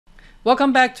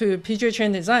Welcome back to PJ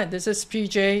Chen Design. This is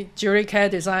PJ. Jewelry CAD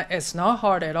design is not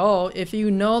hard at all if you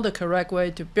know the correct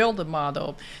way to build the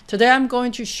model. Today I'm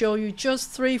going to show you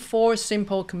just 3-4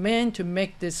 simple commands to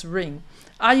make this ring.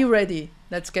 Are you ready?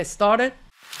 Let's get started.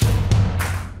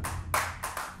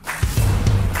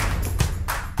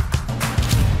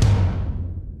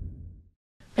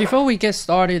 Before we get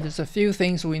started, there's a few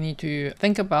things we need to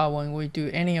think about when we do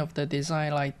any of the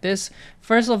design like this.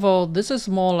 First of all, this is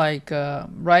more like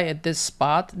right at this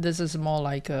spot. This is more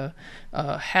like a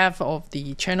half of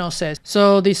the channel set.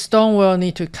 So the stone will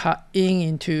need to cut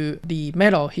into the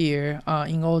metal here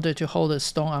in order to hold the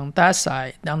stone on that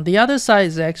side. On the other side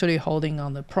is actually holding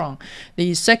on the prong.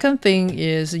 The second thing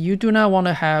is you do not want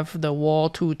to have the wall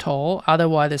too tall,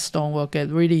 otherwise the stone will get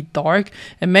really dark.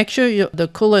 And make sure the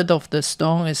coolant of the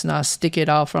stone is not sticking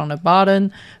out from the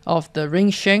bottom of the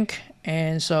ring shank.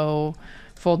 And so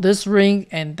for this ring,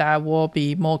 and that will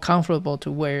be more comfortable to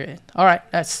wear it. Alright,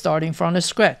 that's starting from the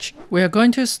scratch. We are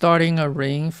going to starting a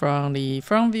ring from the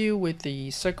front view with the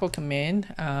circle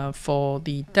command. For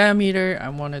the diameter, I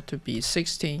want it to be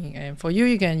 16, and for you,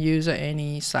 you can use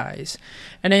any size.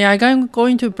 And then I'm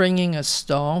going to bring in a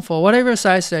stone for whatever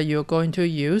size that you're going to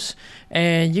use,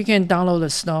 and you can download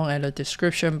the stone at the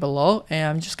description below. And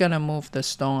I'm just gonna move the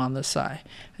stone on the side.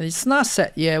 And it's not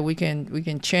set yet. We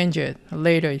can change it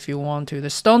later if you want to. The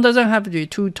stone doesn't have to be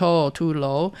too tall or too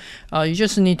low. You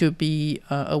just need to be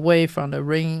away from the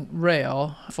ring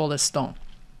rail for the stone.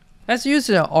 Let's use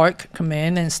the arc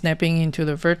command and snapping into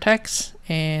the vertex,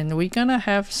 and we're gonna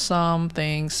have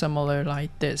something similar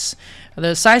like this.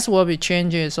 The size will be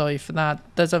changing, so if that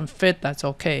doesn't fit, that's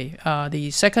okay.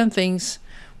 The second things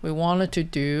we wanted to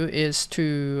do is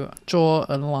to draw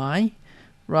a line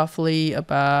roughly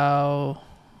about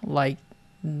like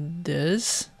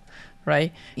this,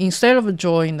 right? Instead of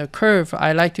drawing the curve,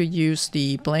 I like to use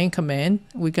the blend command.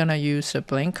 We're gonna use the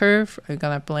blend curve. We're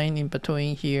gonna blend in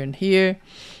between here and here,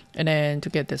 and then to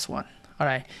get this one. All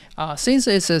right, since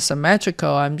it's a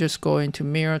symmetrical, I'm just going to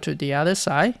mirror to the other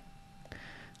side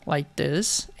like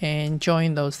this and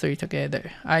join those three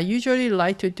together. I usually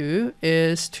like to do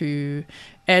is to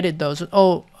edit those.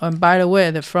 Oh, and by the way,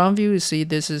 the front view, you see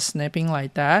this is snapping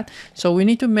like that, so we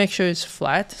need to make sure it's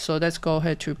flat. So let's go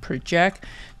ahead to project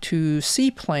to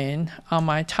C plane on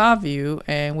my top view,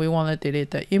 and we want to delete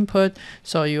the input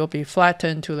so it will be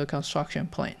flattened to the construction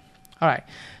plane. All right,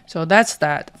 so that's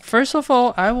that. First of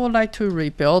all, I would like to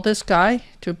rebuild this guy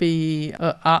to be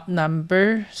an odd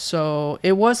number. So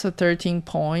it was a 13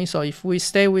 point. So if we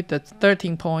stay with the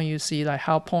 13 point, you see like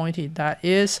how pointy that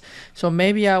is. So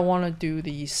maybe I want to do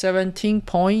the 17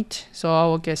 point. So I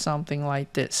will get something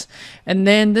like this. And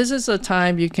then this is the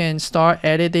time you can start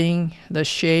editing the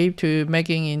shape to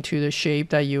making into the shape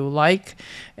that you like.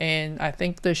 And I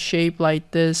think the shape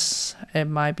like this, it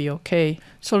might be okay.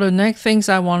 So the next things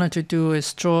I wanted to do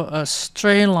is draw a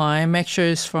straight line. Make sure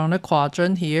it's from the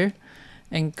quadrant here,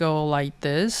 and go like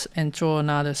this, and draw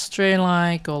another straight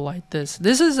line, go like this.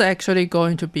 This is actually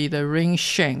going to be the ring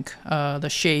shank, the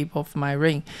shape of my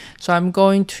ring. So I'm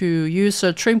going to use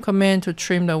a trim command to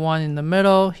trim the one in the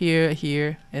middle, here,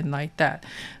 here, and like that.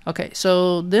 Okay,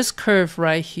 so this curve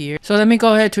right here. So let me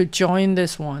go ahead to join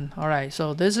this one. All right,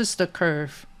 so this is the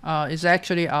curve. It's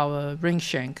actually our ring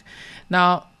shank.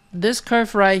 Now, this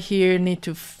curve right here need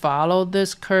to follow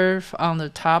this curve on the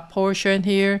top portion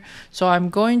here. So I'm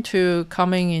going to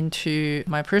coming into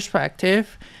my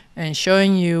perspective and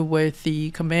showing you with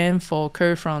the command for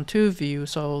curve from two view.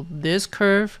 So this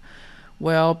curve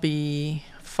will be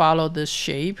follow this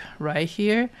shape right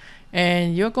here,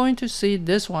 and you're going to see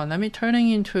this one. Let me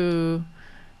turning into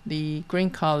the green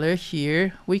color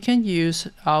here. We can use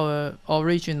our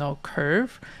original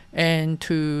curve and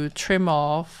to trim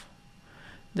off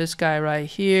this guy right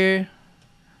here,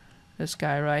 this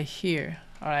guy right here.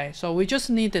 All right, so we just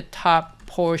need the top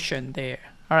portion there.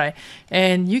 All right,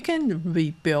 and you can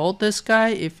rebuild this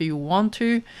guy if you want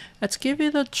to. Let's give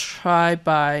it a try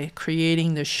by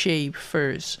creating the shape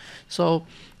first. So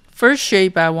first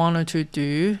shape I wanted to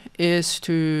do is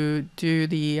to do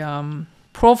the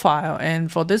profile, and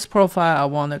for this profile I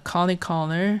want a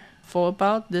corner for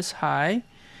about this high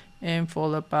and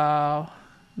for about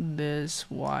this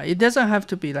wide. It doesn't have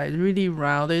to be like really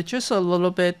rounded, just a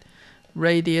little bit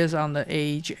radius on the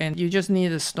edge, and you just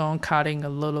need a stone cutting a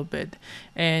little bit,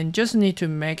 and just need to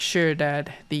make sure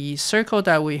that the circle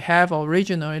that we have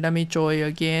originally, let me draw it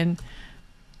again.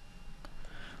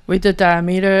 With the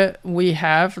diameter we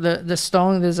have, the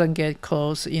stone doesn't get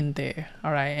close in there.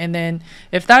 All right, and then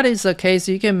if that is the case,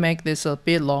 you can make this a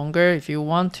bit longer if you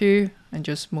want to, and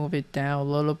just move it down a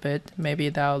little bit. Maybe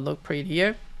that'll look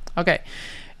prettier. Okay,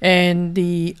 And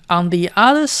on the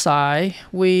other side,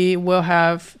 we will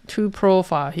have two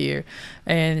profiles here.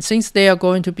 And since they are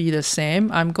going to be the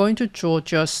same, I'm going to draw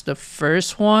just the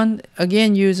first one.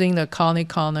 Again, using the conic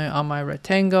corner on my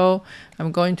rectangle,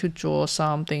 I'm going to draw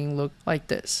something look like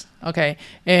this. Okay,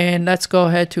 and let's go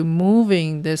ahead to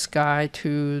moving this guy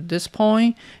to this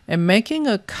point and making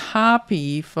a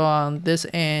copy from this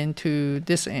end to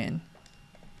this end.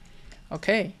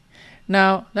 Okay.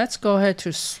 Now let's go ahead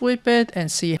to sweep it and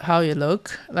see how it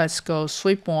look. Let's go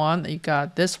sweep one. You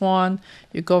got this one.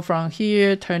 You go from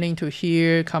here, turning to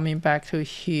here, coming back to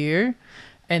here.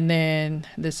 And then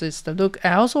this is the look.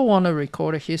 I also want to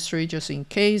record a history just in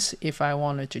case if I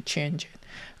wanted to change it.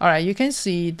 All right, you can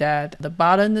see that the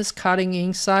button is cutting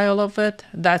inside of it.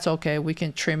 That's okay. We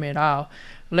can trim it out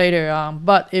later on.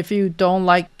 But if you don't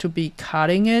like to be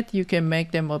cutting it, you can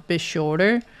make them a bit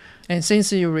shorter. And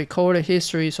since you record a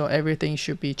history, so everything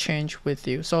should be changed with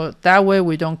you. So that way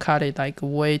we don't cut it like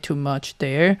way too much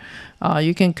there.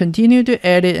 You can continue to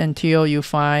edit until you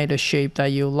find the shape that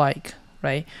you like,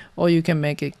 right? Or you can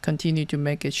continue to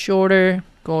make it shorter,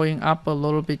 going up a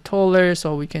little bit taller,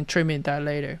 so we can trim it that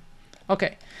later.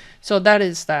 Okay, so that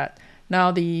is that.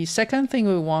 Now the second thing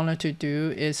we wanted to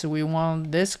do is we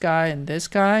want this guy and this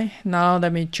guy. Now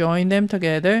let me join them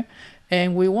together.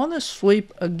 And we want to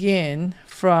sweep again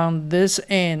from this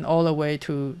end all the way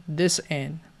to this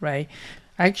end, right?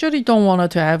 I actually don't want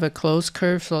it to have a closed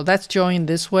curve, so let's join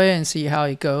this way and see how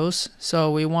it goes.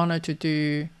 So we wanted to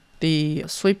do the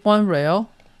sweep one rail,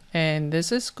 and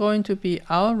this is going to be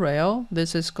our rail.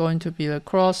 This is going to be the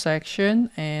cross section,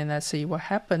 and let's see what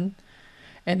happened.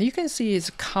 And you can see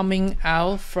it's coming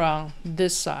out from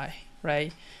this side,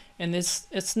 right? And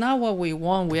it's not what we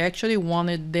want. We actually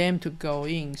wanted them to go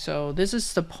in. So this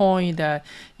is the point that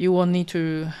you will need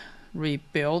to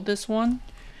rebuild this one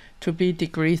to be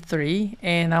degree 3.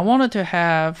 And I wanted to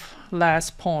have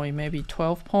last point, maybe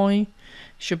 12 point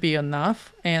should be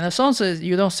enough. And as long as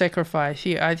you don't sacrifice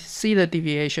here, I see the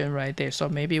deviation right there. So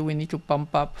maybe we need to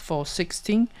bump up for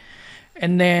 16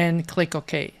 and then click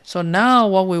OK. So now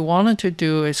what we wanted to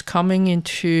do is coming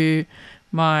into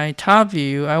my top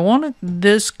view, I wanted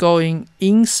this going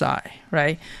inside,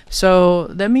 right? So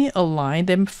let me align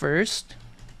them first,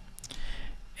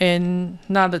 and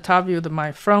not the top view,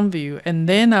 my front view, and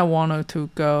then I wanted to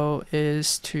go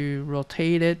is to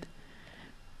rotate it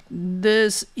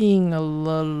this in a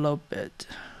little bit,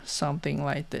 something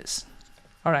like this.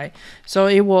 All right, so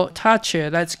it will touch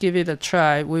it. Let's give it a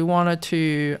try. We wanted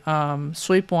to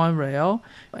sweep one rail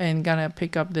and gonna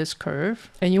pick up this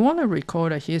curve. And you want to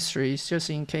record a history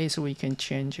just in case we can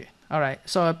change it. All right,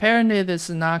 so apparently this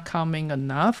is not coming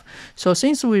enough. So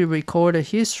since we record a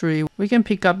history, we can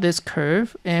pick up this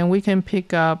curve and we can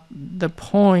pick up the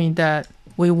point that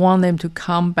we want them to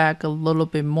come back a little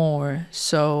bit more.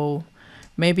 So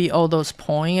maybe all those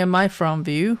points in my front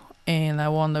view, and I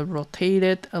want to rotate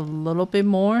it a little bit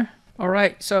more. All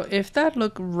right, so if that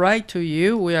look right to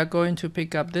you, we are going to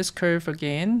pick up this curve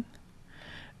again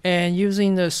and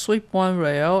using the sweep one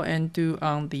rail and do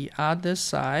on the other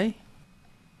side.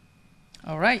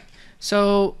 All right,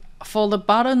 so for the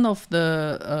bottom of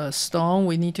the stone,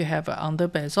 we need to have an under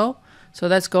bezel. So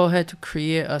let's go ahead to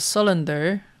create a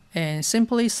cylinder and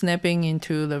simply snapping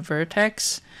into the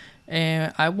vertex.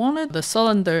 And I wanted the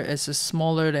cylinder is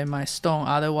smaller than my stone,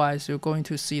 otherwise you're going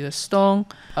to see the stone,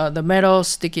 the metal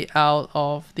sticking out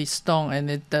of the stone and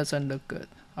it doesn't look good.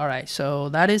 Alright, so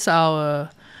that is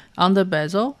our under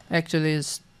bezel. Actually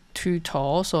it's too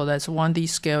tall, so let's 1D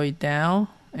scale it down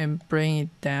and bring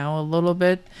it down a little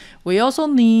bit. We also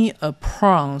need a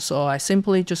prong, so I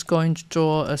simply just going to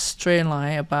draw a straight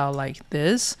line about like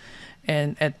this.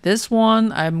 And at this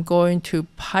one, I'm going to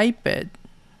pipe it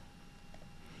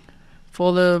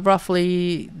for the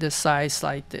roughly the size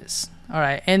like this. All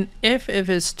right, and if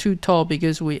it's too tall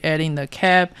because we adding the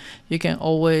cap, you can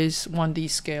always 1D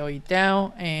scale it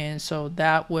down, and so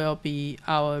that will be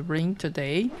our ring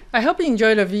today. I hope you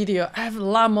enjoyed the video. I have a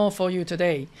lot more for you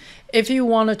today. If you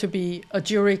wanted to be a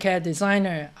jewelry CAD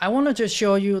designer, I wanted to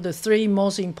show you the 3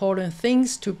 most important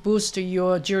things to boost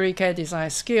your jewelry CAD design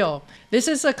skill. This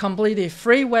is a completely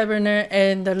free webinar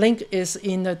and the link is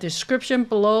in the description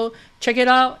below. Check it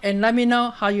out and let me know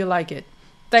how you like it.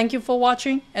 Thank you for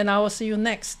watching and I will see you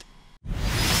next.